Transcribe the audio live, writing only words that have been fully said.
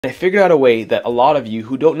I figured out a way that a lot of you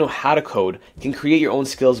who don't know how to code can create your own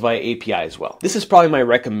skills via API as well. This is probably my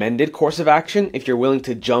recommended course of action if you're willing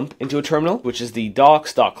to jump into a terminal, which is the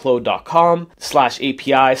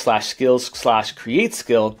docs.claude.com/API/skills/create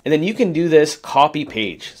skill. And then you can do this copy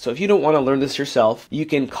page. So if you don't want to learn this yourself, you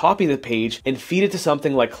can copy the page and feed it to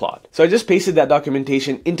something like Claude. So I just pasted that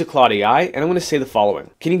documentation into Claude AI, and I'm going to say the following.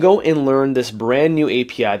 Can you go and learn this brand new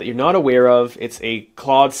API that you're not aware of? It's a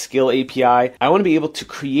Claude skill API. I want to be able to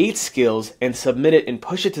create skills and submit it and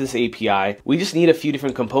push it to this API. We just need a few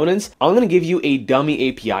different components. I'm going to give you a dummy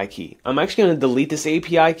API key. I'm actually going to delete this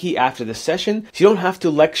API key after this session, so you don't have to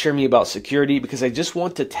lecture me about security, because I just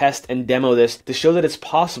want to test and demo this to show that it's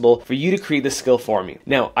possible for you to create this skill for me.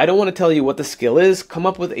 Now, I don't want to tell you what the skill is. Come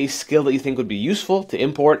up with a skill that you think would be useful to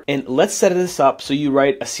import, and let's set this up so you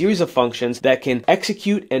write a series of functions that can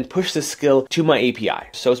execute and push the skill to my API.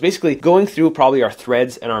 So it's basically going through probably our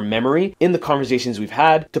threads and our memory in the conversations we've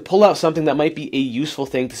had to pull out something that might be a useful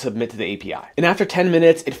thing to submit to the API. And after 10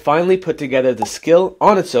 minutes, it finally put together the skill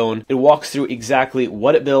on its own. It walks through exactly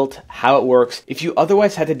what it built, how it works. If you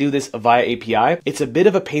otherwise had to do this via API, it's a bit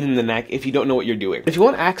of a pain in the neck if you don't know what you're doing. If you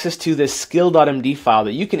want access to this skill.md file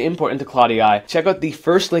that you can import into Claude AI, check out the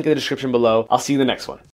first link in the description below. I'll see you in the next one.